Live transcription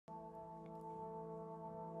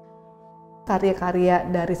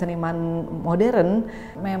Karya-karya dari seniman modern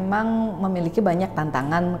memang memiliki banyak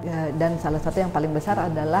tantangan dan salah satu yang paling besar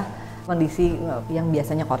adalah kondisi yang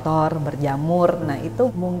biasanya kotor, berjamur. Nah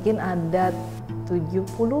itu mungkin ada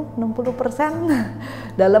 70-60%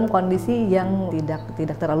 dalam kondisi yang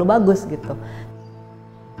tidak terlalu bagus gitu.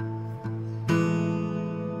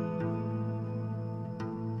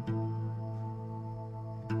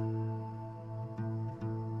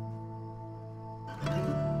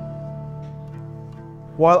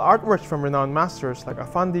 While artworks from renowned masters like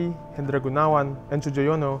Affandi, Hendra Gunawan, and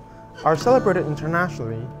Sujoyono are celebrated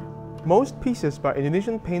internationally, most pieces by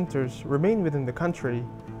Indonesian painters remain within the country,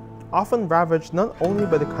 often ravaged not only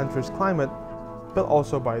by the country's climate, but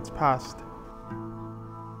also by its past.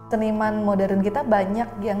 Seniman modern kita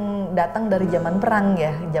banyak yang datang dari zaman perang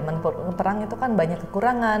ya. Zaman perang itu kan banyak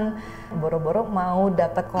kekurangan, boro-boro mau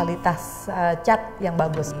dapat kualitas cat yang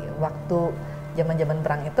bagus. Waktu zaman-zaman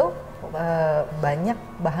perang itu banyak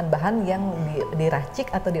bahan-bahan yang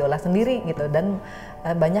diracik atau diolah sendiri gitu, dan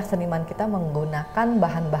banyak seniman kita menggunakan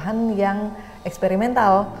bahan-bahan yang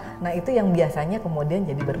eksperimental. Nah itu yang biasanya kemudian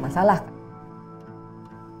jadi bermasalah.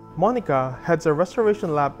 Monica heads a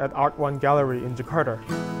restoration lab at Art One Gallery in Jakarta.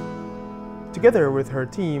 Together with her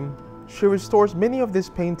team, she restores many of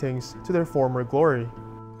these paintings to their former glory.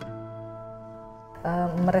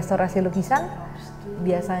 Merestorasi lukisan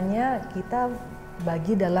biasanya kita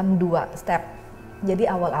bagi dalam 2 step. Jadi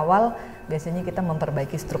awal-awal biasanya kita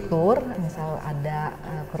memperbaiki struktur, misal ada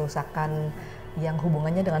kerusakan yang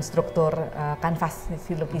hubungannya dengan struktur kanvas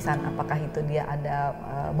si lukisan, apakah itu dia ada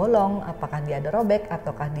bolong, apakah dia ada robek,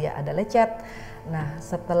 ataukah dia ada lecet. Nah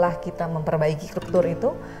setelah kita memperbaiki struktur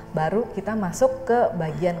itu, baru kita masuk ke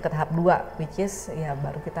tahap 2, which is ya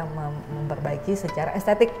baru kita memperbaiki secara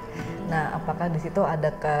estetik. Nah apakah di situ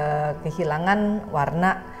ada kehilangan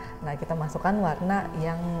warna, nah kita masukkan warna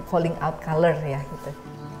yang falling out color ya gitu.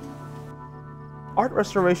 Art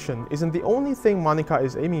restoration isn't the only thing Monica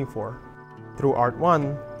is aiming for. Through Art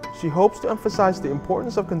One, she hopes to emphasize the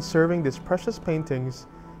importance of conserving these precious paintings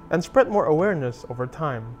and spread more awareness over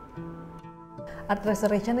time. Art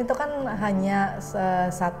restoration itu kan hanya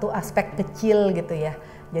satu aspek kecil gitu ya.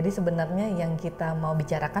 Jadi sebenarnya yang kita mau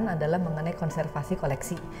bicarakan adalah mengenai konservasi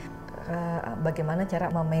koleksi. Bagaimana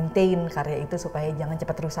cara memaintain karya itu supaya jangan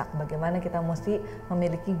cepat rusak. Bagaimana kita mesti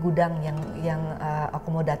memiliki gudang yang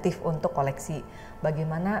akomodatif untuk koleksi.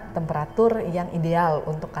 Bagaimana temperatur yang ideal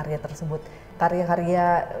untuk karya tersebut.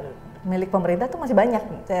 Karya-karya milik pemerintah tuh masih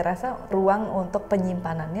banyak. Saya rasa ruang untuk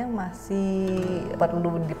penyimpanannya masih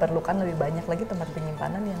diperlukan lebih banyak lagi, tempat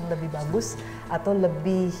penyimpanan yang lebih bagus atau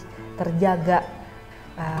lebih terjaga.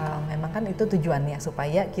 Memang kan itu tujuannya,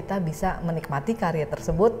 supaya kita bisa menikmati karya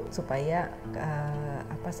tersebut supaya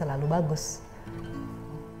selalu bagus.